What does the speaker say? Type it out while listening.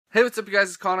Hey, what's up you guys,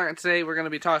 it's Connor, and today we're going to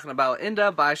be talking about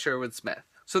Inda by Sherwood Smith.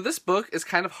 So this book is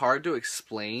kind of hard to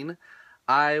explain.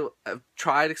 I've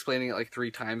tried explaining it like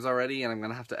 3 times already, and I'm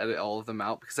going to have to edit all of them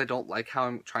out because I don't like how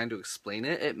I'm trying to explain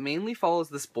it. It mainly follows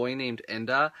this boy named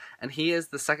Inda, and he is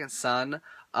the second son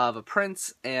of a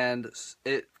prince, and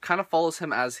it kind of follows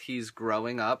him as he's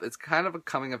growing up. It's kind of a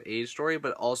coming of age story,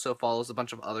 but it also follows a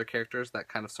bunch of other characters that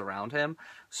kind of surround him.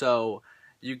 So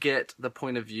you get the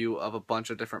point of view of a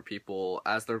bunch of different people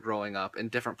as they're growing up in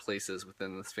different places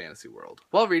within this fantasy world.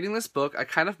 While reading this book, I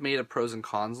kind of made a pros and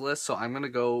cons list, so I'm going to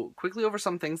go quickly over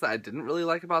some things that I didn't really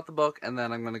like about the book, and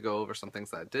then I'm going to go over some things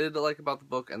that I did like about the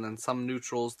book, and then some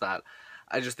neutrals that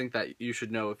I just think that you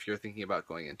should know if you're thinking about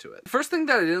going into it. The first thing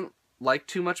that I didn't like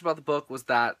too much about the book was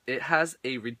that it has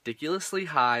a ridiculously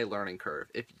high learning curve.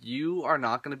 If you are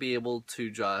not going to be able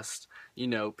to just,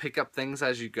 pick up things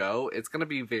as you go, it's going to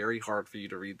be very hard for you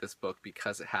to read this book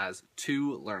because it has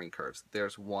 2 learning curves.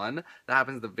 There's one that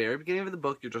happens at the very beginning of the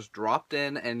book. You're just dropped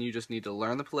in and you just need to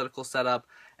learn the political setup,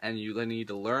 and you need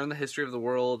to learn the history of the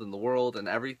world and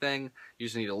everything. You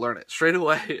just need to learn it straight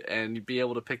away and be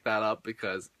able to pick that up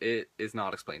because it is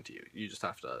not explained to you. You just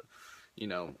have to,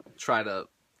 try to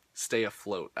stay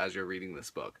afloat as you're reading this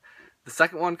book. The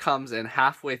second one comes in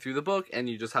halfway through the book, and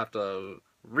you just have to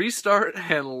restart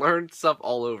and learn stuff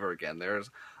all over again. There's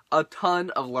a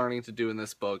ton of learning to do in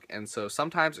this book, and so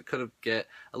sometimes it could get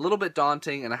a little bit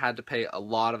daunting, and I had to pay a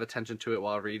lot of attention to it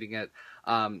while reading it.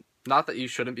 Not that you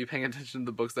shouldn't be paying attention to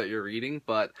the books that you're reading,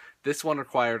 but this one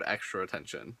required extra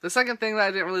attention. The second thing that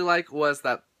I didn't really like was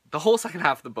that the whole second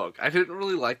half of the book. I didn't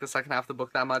really like the second half of the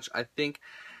book that much. I think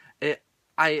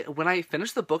when I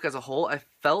finished the book as a whole, I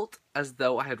felt as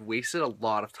though I had wasted a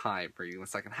lot of time reading the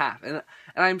second half. And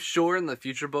I'm sure in the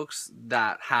future books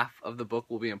that half of the book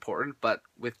will be important, but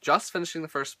with just finishing the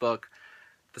first book,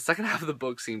 the second half of the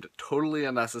book seemed totally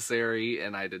unnecessary,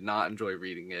 and I did not enjoy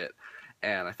reading it.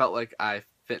 And I felt like I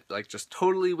just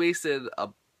totally wasted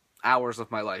hours of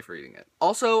my life reading it.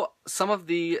 Also, some of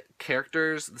the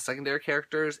characters, the secondary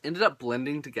characters, ended up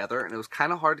blending together, and it was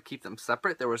kind of hard to keep them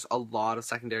separate. There was a lot of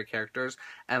secondary characters,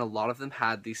 and a lot of them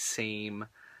had the same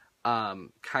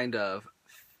kind of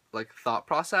thought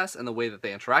process and the way that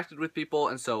they interacted with people,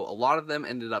 and so a lot of them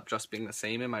ended up just being the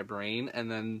same in my brain,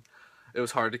 and then it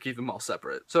was hard to keep them all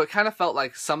separate. So it kind of felt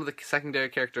like some of the secondary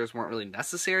characters weren't really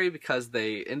necessary because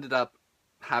they ended up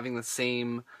having the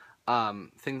same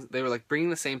things. They were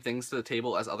bringing the same things to the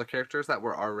table as other characters that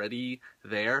were already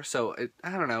there. So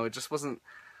I don't know, it just wasn't,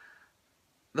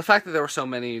 the fact that there were so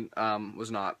many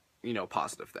was not, a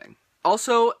positive thing.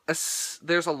 Also,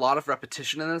 there's a lot of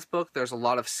repetition in this book. There's a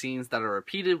lot of scenes that are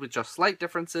repeated with just slight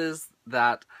differences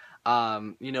that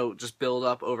just build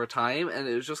up over time, and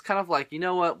it was just kind of like, you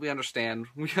know what, we understand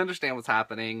what's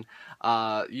happening.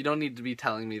 You don't need to be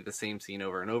telling me the same scene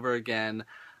over and over again.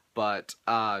 But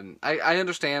I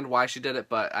understand why she did it,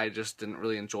 but I just didn't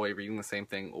really enjoy reading the same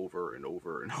thing over and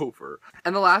over and over.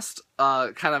 And the last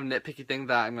kind of nitpicky thing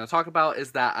that I'm going to talk about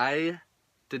is that I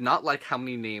did not like how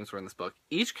many names were in this book.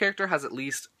 Each character has at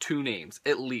least 2 names,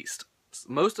 at least.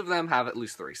 Most of them have at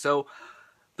least 3. So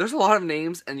there's a lot of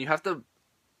names, and you have to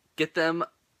get them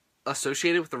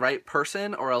associated with the right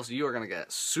person, or else you are going to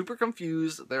get super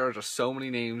confused. There are just so many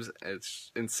names,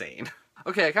 it's insane.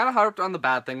 Okay, I kind of harped on the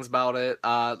bad things about it.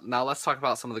 Now let's talk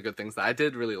about some of the good things that I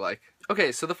did really like.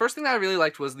 Okay, so the first thing that I really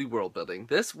liked was the world building.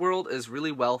 This world is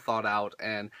really well thought out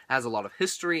and has a lot of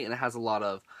history, and it has a lot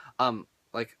of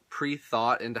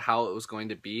pre-thought into how it was going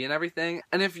to be and everything.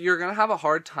 And if you're gonna have a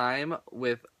hard time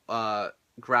with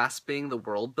grasping the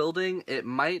world building, it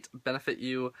might benefit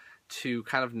you to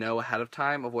kind of know ahead of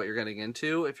time of what you're getting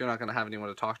into if you're not gonna have anyone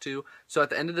to talk to. So at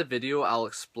the end of the video, I'll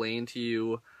explain to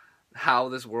you how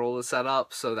this world is set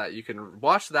up so that you can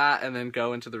watch that and then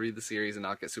go into read the series and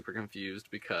not get super confused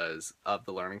because of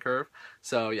the learning curve.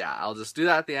 So yeah, I'll just do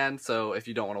that at the end, so if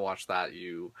you don't want to watch that,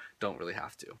 you don't really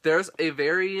have to. There's a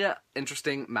very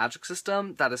interesting magic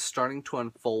system that is starting to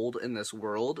unfold in this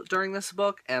world during this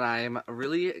book, and I'm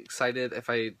really excited, if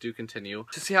I do continue,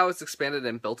 to see how it's expanded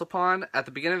and built upon. At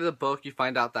the beginning of the book, you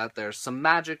find out that there's some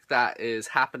magic that is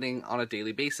happening on a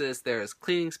daily basis. There's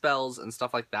cleaning spells and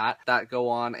stuff like that that go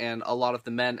on, and a lot of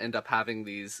the men end up having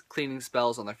these cleaning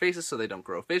spells on their faces so they don't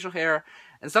grow facial hair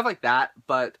and stuff like that,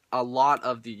 but a lot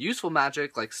of the useful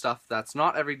magic, like stuff that's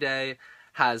not every day,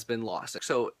 has been lost.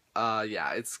 So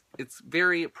yeah, it's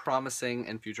very promising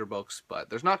in future books, but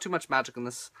there's not too much magic in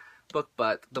this book,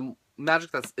 but the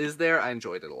magic that is there, I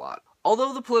enjoyed it a lot.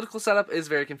 Although the political setup is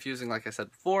very confusing, like I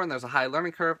said before, and there's a high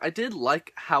learning curve, I did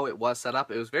like how it was set up.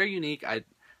 It was very unique. I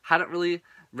hadn't really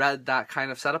read that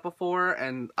kind of setup before,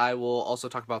 and I will also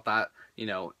talk about that,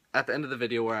 at the end of the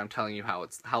video where I'm telling you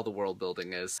how the world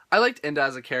building is. I liked Inda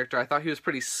as a character. I thought he was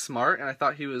pretty smart, and I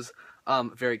thought he was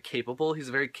very capable. He's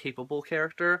a very capable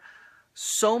character.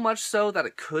 So much so that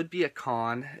it could be a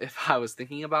con if I was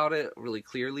thinking about it really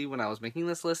clearly when I was making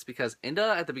this list, because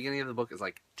Inda at the beginning of the book is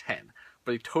like 10,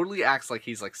 but he totally acts like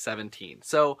he's like 17.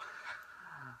 So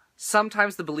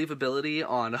sometimes the believability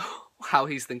on how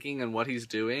he's thinking and what he's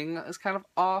doing is kind of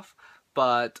off,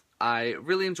 but I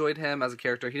really enjoyed him as a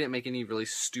character. He didn't make any really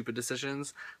stupid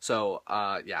decisions, so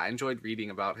yeah, I enjoyed reading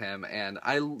about him, and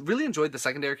I really enjoyed the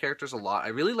secondary characters a lot. I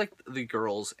really liked the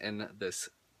girls in this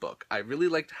book. I really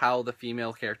liked how the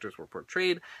female characters were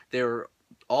portrayed. They were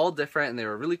all different, and they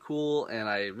were really cool, and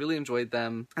I really enjoyed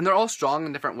them. And they're all strong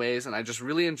in different ways, and I just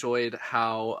really enjoyed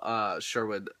how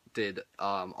Sherwood did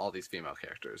all these female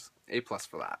characters. A+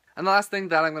 for that. And the last thing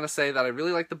that I'm going to say that I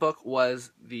really liked the book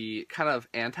was the kind of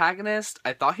antagonist.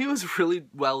 I thought he was really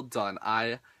well done.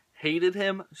 I hated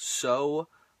him so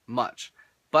much,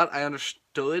 but I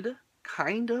understood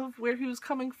kind of where he was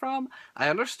coming from. I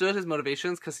understood his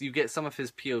motivations because you get some of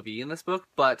his POV in this book,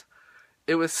 but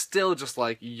it was still just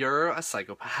like, you're a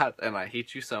psychopath and I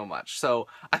hate you so much. So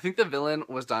I think the villain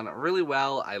was done really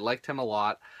well. I liked him a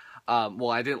lot.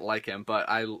 Well, I didn't like him, but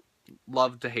I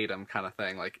loved to hate him kind of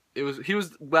thing. Like, he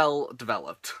was well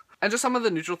developed. And just some of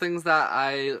the neutral things that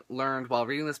I learned while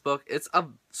reading this book. It's a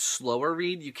slower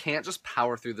read. You can't just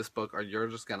power through this book or you're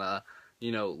just gonna,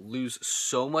 you know, lose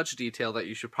so much detail that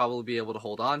you should probably be able to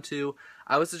hold on to.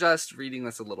 I would suggest reading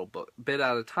this a little bit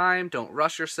at a time. Don't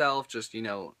rush yourself. Just, you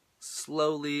know,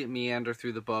 slowly meander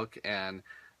through the book and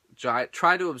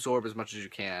try to absorb as much as you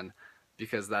can,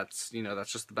 because that's, you know,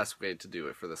 that's just the best way to do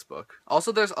it for this book.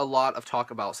 Also, there's a lot of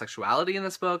talk about sexuality in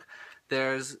this book.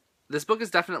 This book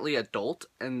is definitely adult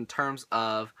in terms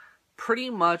of pretty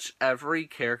much every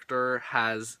character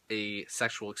has a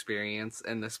sexual experience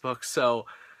in this book. So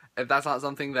if that's not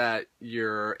something that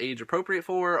you're age appropriate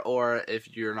for, or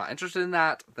if you're not interested in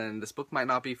that, then this book might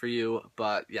not be for you.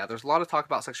 But yeah, there's a lot of talk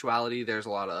about sexuality. There's a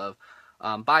lot of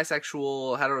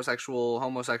bisexual, heterosexual,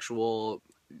 homosexual.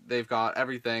 They've got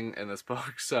everything in this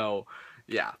book. So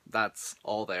yeah, that's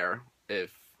all there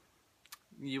if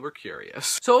you were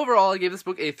curious. So overall, I gave this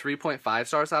book a 3.5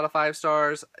 stars out of 5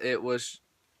 stars. It was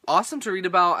awesome to read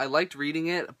about. I liked reading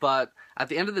it, but at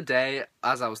the end of the day,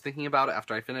 as I was thinking about it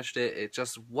after I finished it, it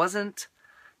just wasn't,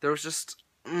 there was just,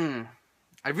 I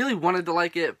really wanted to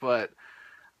like it, but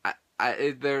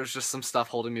there's just some stuff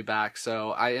holding me back,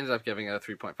 so I ended up giving it a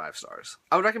 3.5 stars.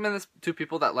 I would recommend this to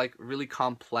people that like really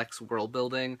complex world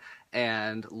building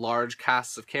and large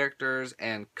casts of characters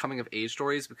and coming of age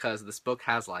stories, because this book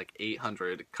has like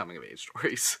 800 coming of age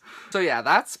stories. So yeah,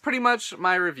 that's pretty much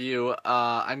my review.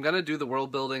 I'm gonna do the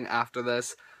world building after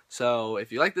this, so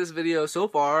if you like this video so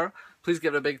far, please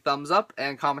give it a big thumbs up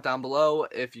and comment down below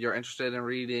if you're interested in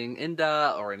reading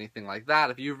Inda or anything like that.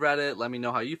 If you've read it, let me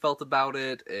know how you felt about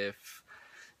it. If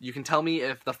you can tell me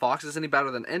if The Fox is any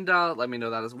better than Inda, let me know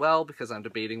that as well, because I'm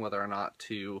debating whether or not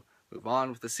to move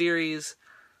on with the series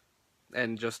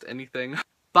and just anything.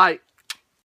 Bye!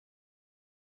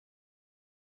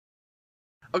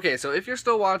 Okay, so if you're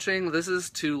still watching, this is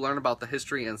to learn about the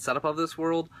history and setup of this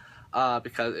world.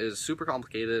 Because it is super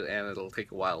complicated and it'll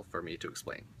take a while for me to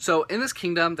explain. So in this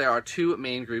kingdom, there are two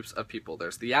main groups of people.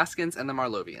 There's the Yaskins and the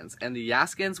Marlovians. And the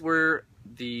Yaskins were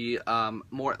the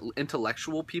more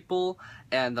intellectual people,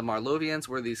 and the Marlovians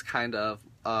were these kind of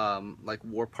like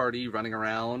war party running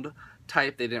around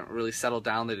type. They didn't really settle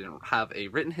down. They didn't have a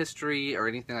written history or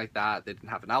anything like that. They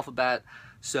didn't have an alphabet.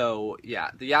 So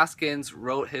yeah, the Yaskins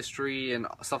wrote history and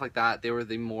stuff like that. They were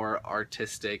the more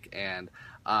artistic and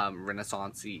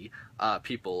Renaissance-y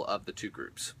people of the two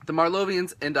groups. The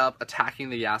Marlovians end up attacking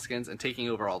the Yaskins and taking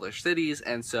over all their cities,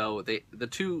 and so the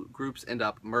two groups end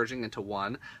up merging into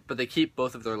one, but they keep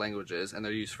both of their languages and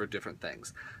they're used for different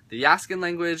things. The Yaskin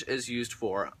language is used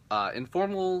for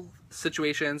informal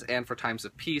situations and for times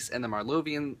of peace, and the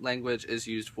Marlovian language is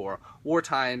used for war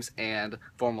times and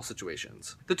formal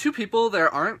situations. The two people,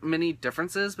 there aren't many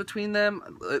differences between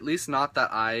them, at least not that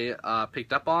I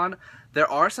picked up on. There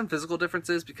are some physical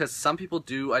differences because some people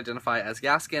do identify as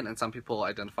Yaskin and some people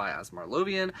identify as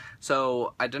Marlovian,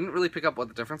 so I didn't really pick up what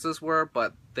the differences were,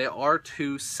 but they are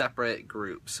two separate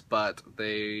groups, but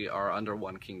they are under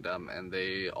one kingdom and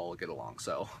they all get along,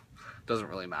 so doesn't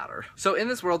really matter. So in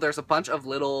this world, there's a bunch of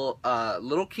little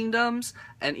kingdoms,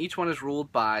 and each one is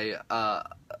ruled by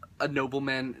a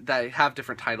nobleman that have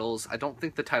different titles. I don't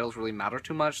think the titles really matter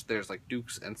too much. There's like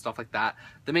dukes and stuff like that.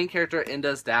 The main character,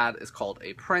 Inda's dad, is called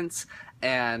a prince,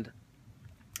 and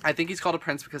I think he's called a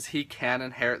prince because he can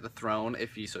inherit the throne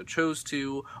if he so chose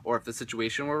to, or if the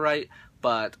situation were right,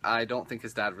 but I don't think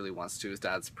his dad really wants to. His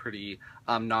dad's pretty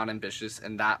non-ambitious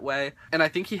in that way, and I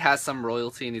think he has some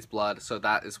royalty in his blood, so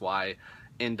that is why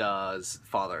Inda's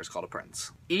father is called a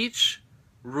prince. Each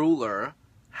ruler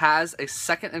has a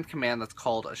second in command that's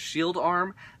called a shield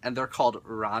arm, and they're called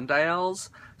rondiles.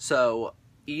 So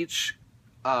each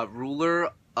ruler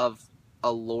of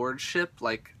a lordship,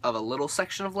 like of a little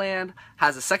section of land,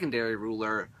 has a secondary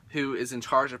ruler who is in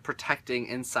charge of protecting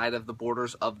inside of the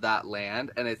borders of that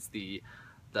land, and it's the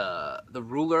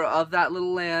ruler of that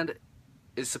little land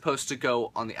is supposed to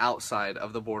go on the outside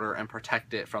of the border and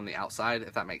protect it from the outside,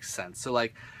 if that makes sense. So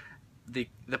like the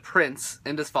prince,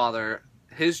 Inda's father,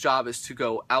 his job is to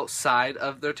go outside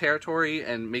of their territory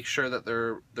and make sure that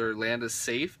their land is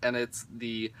safe, and it's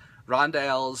the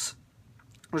rondiles'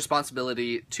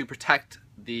 responsibility to protect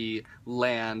the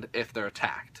land if they're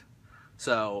attacked.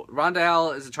 So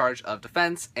Rondale is in charge of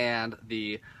defense, and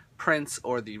the prince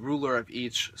or the ruler of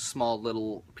each small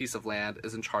little piece of land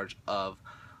is in charge of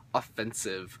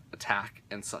offensive attack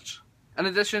and such. In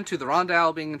addition to the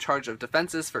Rondale being in charge of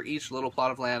defenses for each little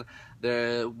plot of land,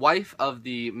 the wife of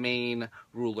the main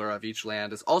ruler of each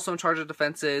land is also in charge of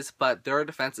defenses, but their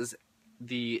defense is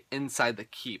the inside the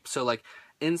keep. So like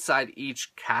inside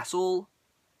each castle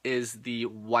is the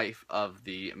wife of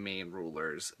the main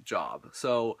ruler's job.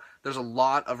 So there's a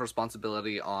lot of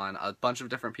responsibility on a bunch of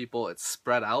different people. It's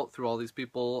spread out through all these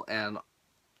people, and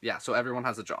yeah, so everyone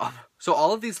has a job. So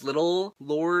all of these little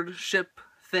lordship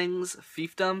things,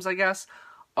 fiefdoms, I guess,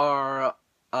 are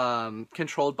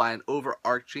controlled by an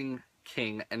overarching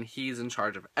king, and he's in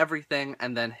charge of everything,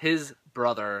 and then his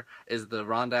brother is the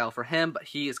Rondile for him, but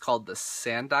he is called the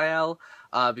Sandile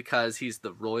because he's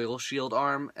the royal shield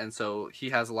arm, and so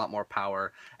he has a lot more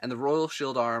power, and the royal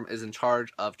shield arm is in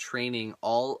charge of training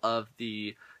all of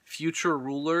the future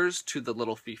rulers to the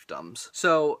little fiefdoms.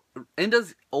 So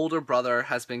Inda's older brother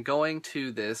has been going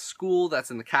to this school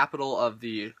that's in the capital of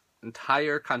the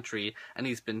entire country, and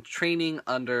he's been training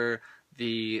under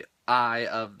the eye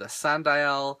of the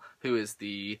Sandile, who is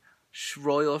the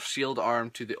royal shield arm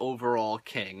to the overall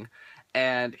king,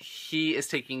 and he is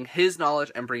taking his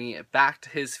knowledge and bringing it back to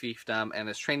his fiefdom and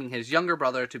is training his younger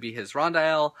brother to be his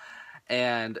Rondile,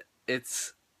 and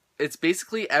it's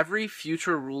basically every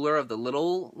future ruler of the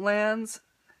little lands,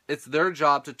 it's their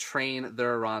job to train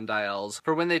their Rondiles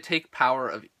for when they take power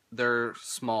of their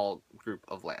small group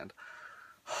of land.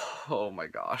 Oh my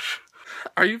gosh.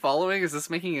 Are you following? Is this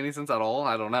making any sense at all?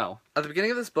 I don't know. At the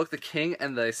beginning of this book, the king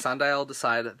and the Sandile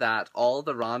decide that all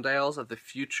the Rondiles of the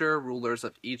future rulers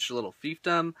of each little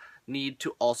fiefdom need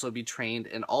to also be trained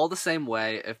in all the same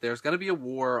way. If there's going to be a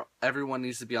war, everyone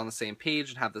needs to be on the same page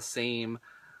and have the same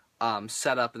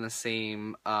setup and the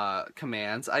same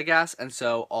commands, I guess. And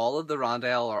so all of the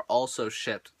Rondile are also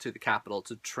shipped to the capital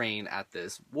to train at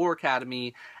this war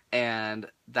academy, and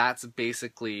that's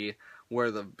basically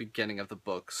where the beginning of the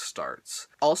book starts.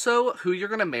 Also, who you're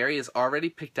gonna marry is already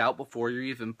picked out before you're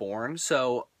even born.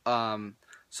 So,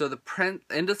 the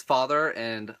Inda's father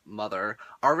and mother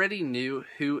already knew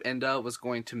who Inda was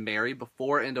going to marry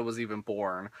before Inda was even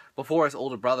born, before his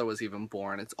older brother was even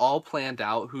born. It's all planned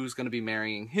out who's going to be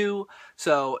marrying who.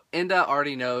 So Inda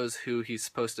already knows who he's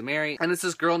supposed to marry, and it's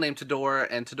this girl named Tador,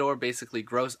 and Tador basically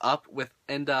grows up with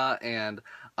Inda, and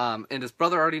Inda's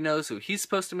brother already knows who he's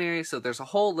supposed to marry, so there's a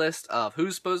whole list of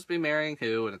who's supposed to be marrying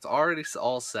who, and it's already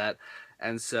all set.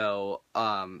 And so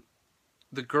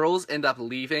the girls end up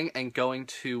leaving and going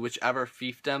to whichever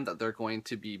fiefdom that they're going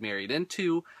to be married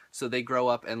into, so they grow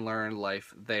up and learn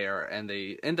life there, and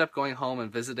they end up going home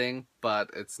and visiting,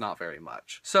 but it's not very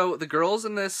much. So the girls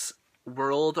in this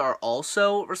world are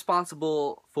also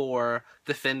responsible for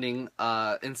defending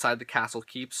inside the castle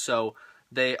keep, so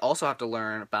they also have to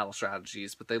learn battle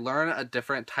strategies, but they learn a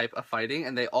different type of fighting,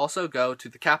 and they also go to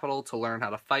the capital to learn how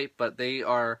to fight, but they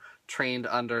are trained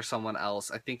under someone else.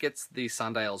 I think it's the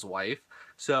Sandile's wife.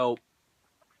 So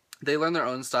they learn their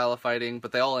own style of fighting,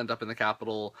 but they all end up in the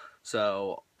capital,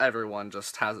 so everyone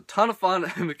just has a ton of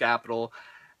fun in the capital,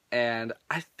 and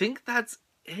I think that's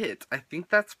it. I think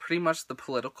that's pretty much the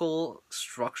political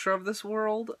structure of this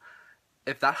world.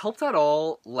 If that helped at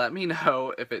all, let me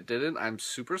know. If it didn't, I'm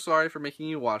super sorry for making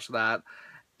you watch that.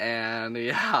 And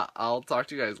yeah, I'll talk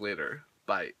to you guys later.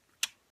 Bye.